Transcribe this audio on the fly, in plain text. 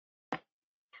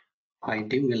Hi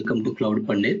team, welcome to Cloud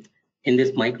Pandit. In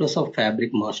this Microsoft Fabric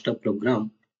Master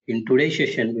Program, in today's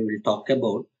session, we will talk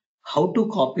about how to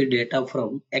copy data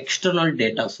from external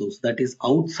data source, that is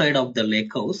outside of the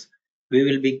Lakehouse. We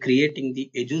will be creating the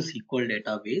Azure SQL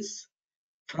Database.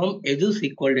 From Azure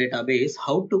SQL Database,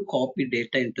 how to copy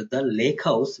data into the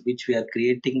Lakehouse, which we are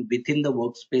creating within the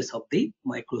workspace of the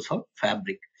Microsoft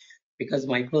Fabric. Because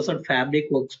Microsoft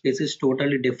Fabric workspace is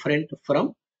totally different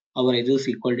from our Azure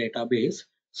SQL database.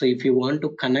 So if you want to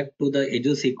connect to the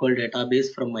Azure SQL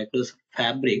database from Microsoft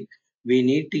Fabric, we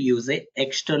need to use a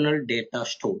external data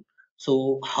store.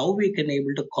 So how we can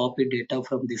able to copy data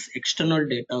from this external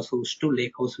data source to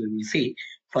Lakehouse, we will see.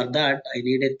 For that, I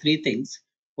needed three things.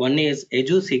 One is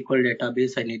Azure SQL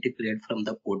database I need to create from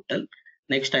the portal.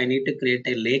 Next, I need to create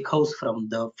a Lakehouse from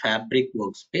the Fabric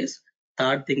workspace.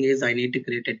 Third thing is I need to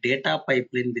create a data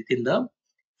pipeline within the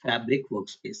Fabric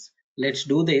workspace. Let's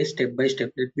do this step by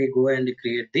step. Let me go and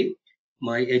create the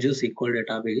my Azure SQL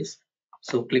database.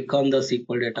 So click on the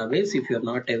SQL database. If you're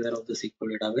not aware of the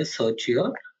SQL database, search here,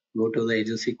 go to the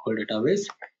Azure SQL database,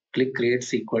 click create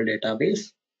SQL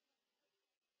database.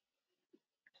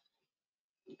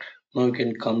 Now you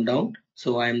can come down.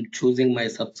 So I am choosing my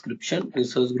subscription.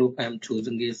 Resource group I am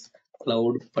choosing is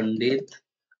Cloud Pandit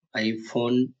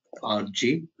iPhone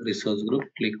RG resource group.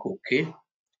 Click OK.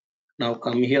 Now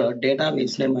come here,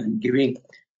 database name I'm giving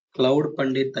Cloud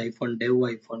Pandit iPhone Dev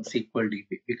iPhone SQL DB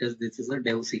because this is a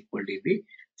Dev SQL DB.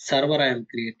 Server I am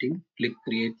creating, click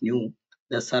create new.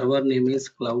 The server name is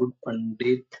Cloud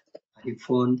Pandit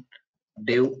iPhone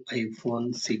Dev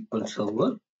iPhone SQL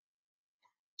server.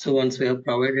 So once we have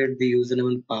provided the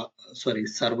username and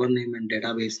server name and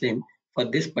database name, for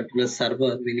this particular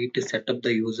server, we need to set up the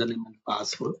username and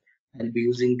password. I'll be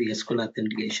using the SQL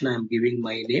authentication. I'm giving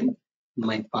my name,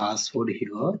 my password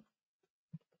here.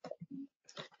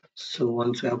 So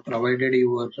once you have provided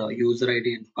your user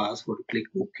ID and password, click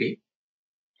OK.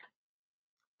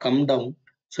 Come down.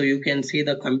 So you can see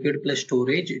the compute plus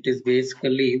storage. It is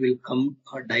basically will come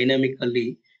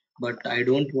dynamically, but I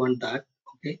don't want that.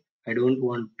 Okay, I don't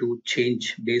want to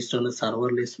change based on a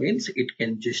serverless means it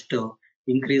can just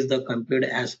increase the compute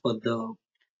as per the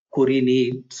query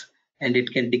needs, and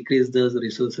it can decrease those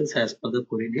resources as per the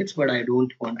query needs, but I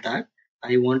don't want that.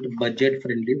 I want budget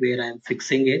friendly where I am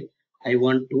fixing it. I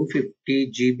want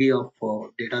 250 GB of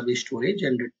database storage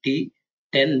and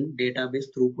T10 database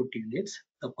throughput units,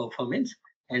 the performance,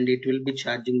 and it will be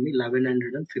charging me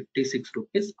 1156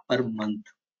 rupees per month.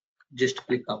 Just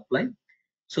click apply.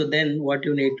 So then what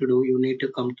you need to do, you need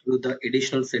to come to the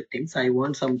additional settings. I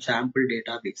want some sample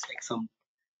database, like some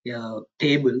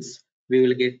tables. We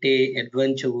will get a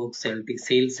adventure works LT,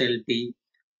 sales LT,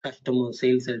 customer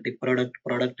sales LT, product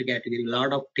category.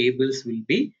 Lot of tables will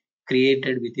be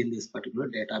created within this particular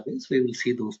database. We will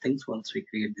see those things once we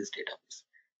create this database.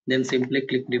 Then simply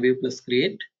click review plus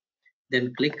create,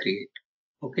 then click create.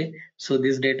 Okay, so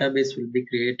this database will be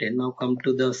created. Now come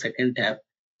to the second tab.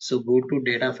 So go to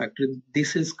data factory.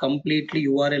 This is completely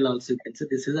URL also. You can see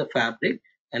this is a fabric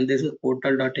and this is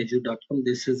portal.azure.com.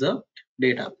 This is a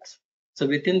database. So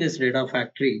within this data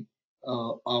factory,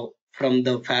 from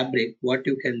the fabric, what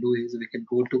you can do is we can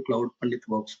go to Cloud Pandit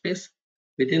workspace.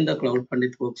 Within the Cloud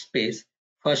Pandit workspace,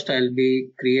 first I'll be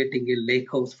creating a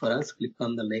lakehouse for us. Click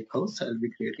on the lakehouse. I'll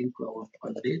be creating Cloud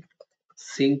Pandit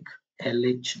sync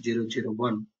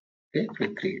LH001. Okay,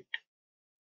 click create.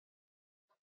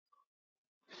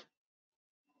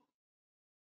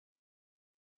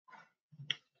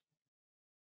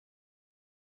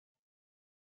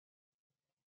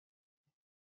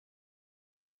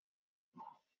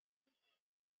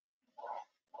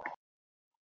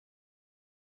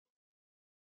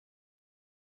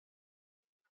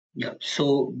 Yeah,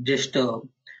 so just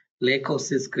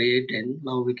Lakehouse is created.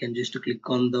 Now we can just click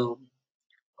on the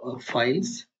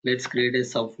files. Let's create a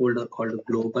subfolder called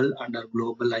global. Under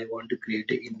global, I want to create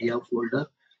a India folder.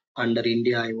 Under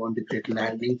India, I want to create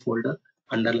landing folder.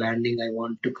 Under landing, I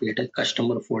want to create a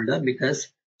customer folder because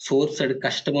source and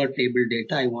customer table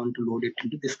data, I want to load it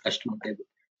into this customer table.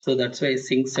 So that's why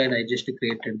sync side, I just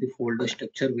created the folder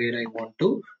structure where I want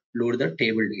to load the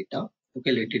table data.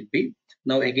 Okay, let it be.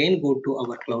 Now again, go to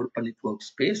our Cloud Pandit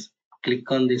workspace. Click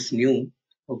on this new.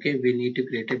 Okay, we need to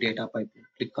create a data pipeline.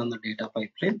 Click on the data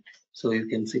pipeline. So you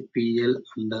can see PL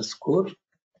underscore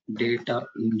data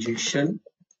ingestion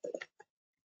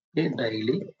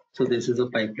daily. So this is a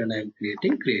pipeline I am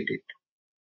creating. Create it.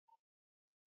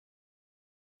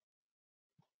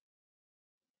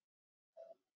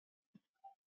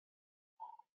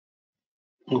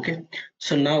 Okay.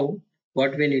 So now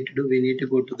what we need to do, we need to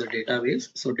go to the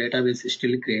database. So database is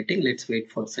still creating. Let's wait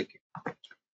for a second.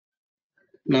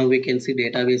 Now we can see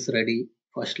database ready.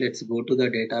 First, let's go to the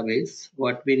database.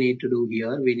 What we need to do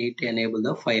here, we need to enable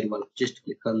the firewall. Just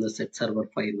click on the set server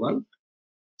firewall.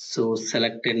 So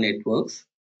selected networks.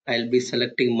 I'll be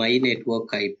selecting my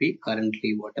network IP,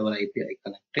 currently whatever IP I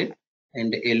connected,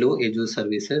 and allow Azure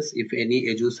services. If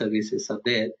any Azure services are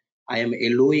there, I am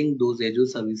allowing those Azure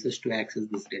services to access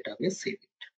this database. Save it.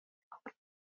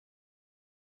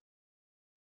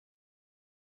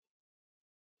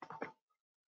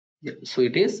 Yeah, so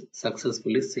it is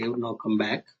successfully saved. Now come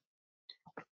back.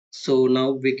 So now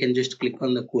we can just click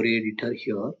on the query editor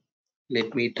here.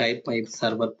 Let me type my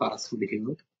server password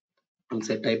here. Once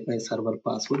I type my server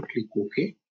password, click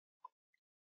OK.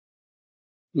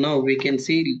 Now we can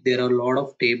see there are a lot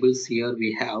of tables here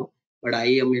we have, but I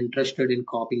am interested in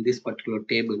copying this particular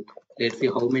table. Let's see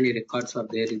how many records are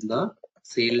there in the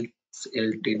sales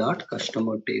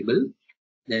lt.customer table.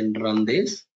 Then run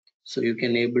this. So you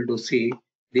can able to see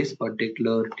this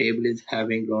particular table is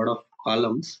having a lot of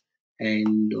columns,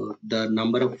 and the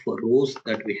number of rows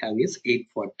that we have is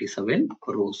 847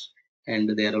 rows, and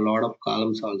there are a lot of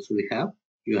columns also we have.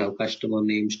 You have customer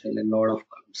name, style, and a lot of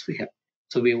columns we have.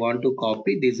 So we want to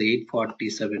copy these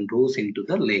 847 rows into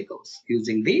the Lakehouse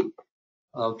using the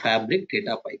Fabric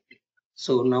data pipeline.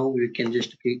 So now we can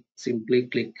just simply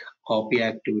click copy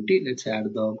activity. Let's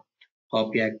add the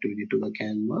copy activity to the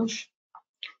canvas.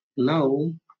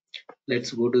 Now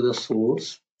let's go to the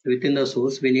source. Within the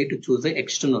source, we need to choose the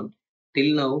external.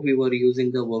 Till now we were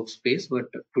using the workspace, but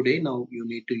today now you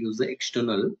need to use the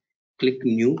external. Click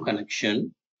new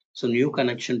connection. So new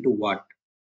connection to what?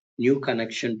 New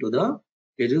connection to the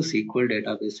Azure SQL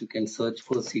database. You can search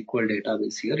for SQL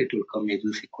database here. It will come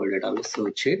Azure SQL database.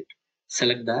 Search it.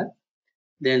 Select that.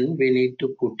 Then we need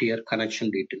to put here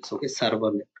connection details. Okay,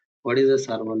 server name. What is the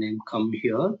server name? Come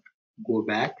here. Go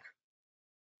back.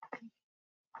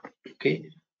 Okay,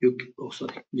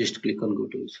 just click on go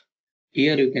to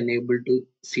here. You can able to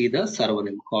see the server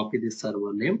name. Copy this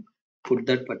server name, put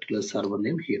that particular server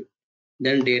name here.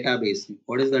 Then database name.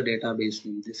 What is the database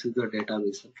name? This is the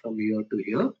database name. From here to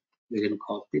here we can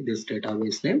copy this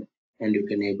database name and you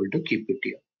can able to keep it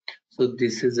here. So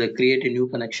this is a create a new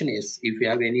connection. Yes, if you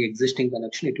have any existing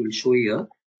connection it will show here,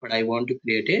 but I want to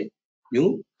create a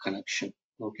new connection.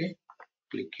 Okay,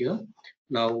 click here.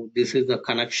 Now this is the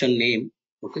connection name.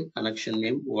 Okay, connection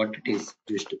name, what it is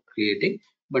just creating.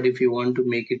 But if you want to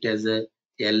make it as a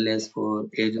ls for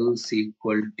Azure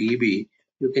SQL DB,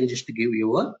 you can just give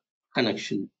your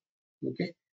connection.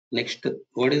 Okay, next,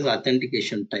 what is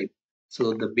authentication type?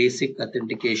 So the basic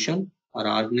authentication or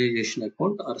organization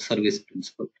account or service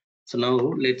principal. So now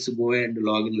let's go and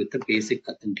log in with the basic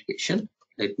authentication.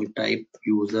 Let me type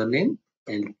username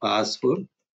and password.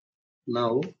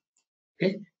 Now,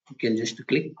 okay, you can just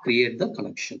click create the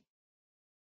connection.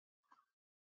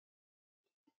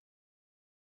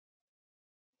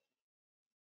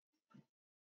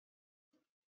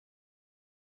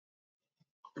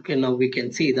 Okay, now we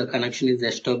can see the connection is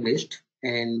established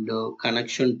and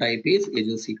connection type is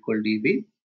Azure SQL DB.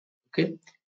 Okay,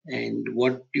 and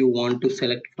what you want to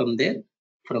select from there,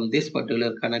 from this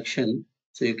particular connection.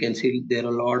 So you can see there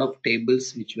are a lot of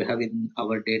tables which we have in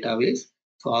our database.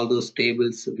 So all those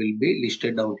tables will be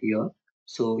listed down here.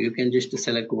 So you can just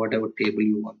select whatever table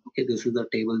you want. Okay, this is the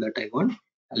table that I want.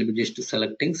 I'll be just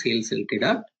selecting sales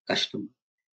lt.customer.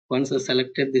 Once I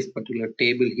selected this particular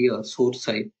table here, source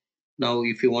side. Now,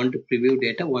 if you want to preview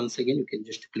data, once again, you can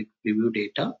just click preview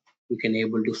data. You can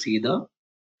able to see the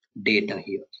data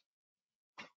here.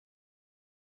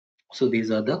 So these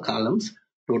are the columns.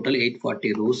 Total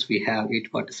 840 rows we have,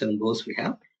 847 rows we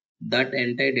have. That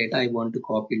entire data I want to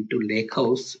copy into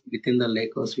Lakehouse. Within the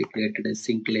Lakehouse, we created a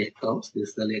sync Lakehouse. This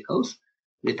is the Lakehouse.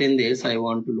 Within this, I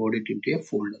want to load it into a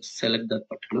folder. Select that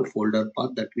particular folder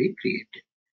path that we created.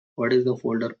 What is the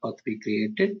folder path we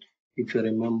created? If you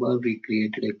remember, we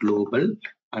created a global.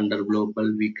 Under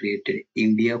global, we created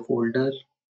India folder.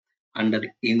 Under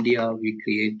India, we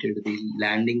created the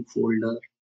landing folder.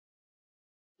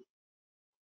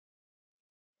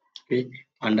 Okay.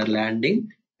 Under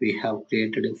landing, we have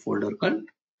created a folder called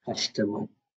customer.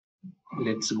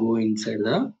 Let's go inside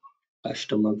the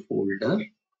customer folder.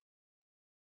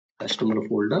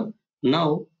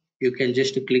 Now you can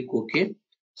just click OK.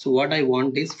 So what I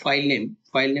want is file name.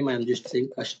 File name I am just saying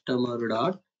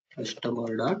customer.csv.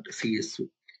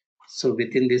 So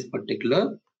within this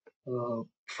particular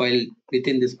file,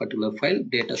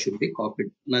 data should be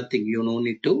copied. Nothing. You no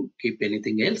need to keep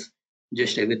anything else.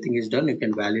 Just everything is done. You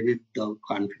can validate the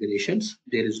configurations.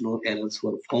 There is no errors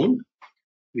were found.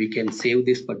 We can save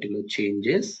these particular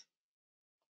changes.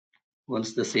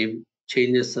 Once the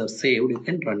changes are saved, you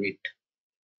can run it.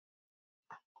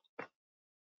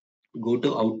 Go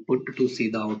to output to see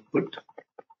the output.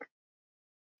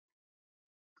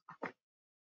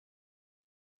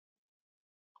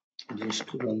 Just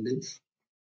to run this.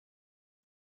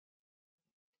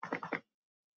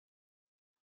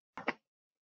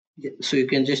 Yeah, so you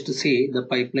can just see the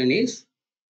pipeline is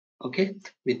okay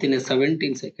within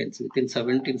 17 seconds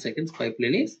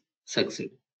pipeline is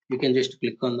succeed. You can just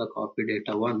click on the copy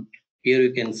data one. Here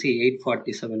you can see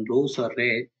 847 rows are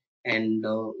red, and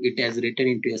it has written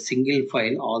into a single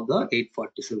file. All the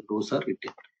 847 rows are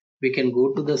written. We can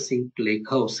go to the sync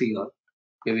Lakehouse here.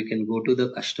 Okay, we can go to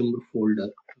the customer folder.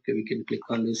 Okay, we can click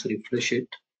on this, refresh it.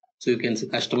 So you can see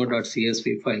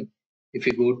customer.csv file. If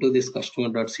you go to this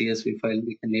customer.csv file,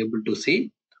 we can able to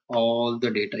see all the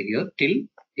data here till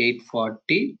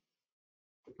 840.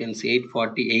 You can see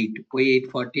 848. Why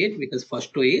 848? Because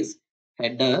first row is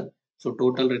header. So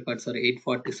total records are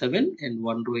 847 and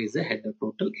one row is a header.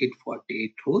 Total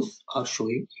 848 rows are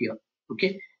showing here.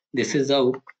 Okay. This is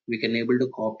how we can able to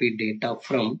copy data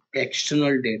from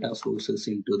external data sources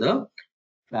into the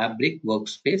Fabric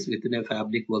workspace. Within a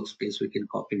Fabric workspace, we can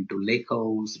copy into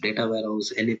Lakehouse, data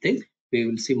warehouse, anything. We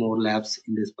will see more labs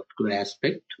in this particular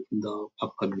aspect in the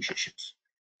upcoming sessions.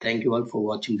 Thank you all for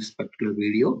watching this particular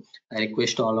video. I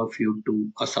request all of you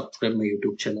to subscribe my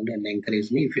YouTube channel and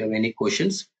encourage me. If you have any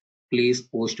questions, please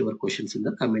post your questions in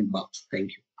the comment box.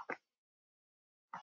 Thank you.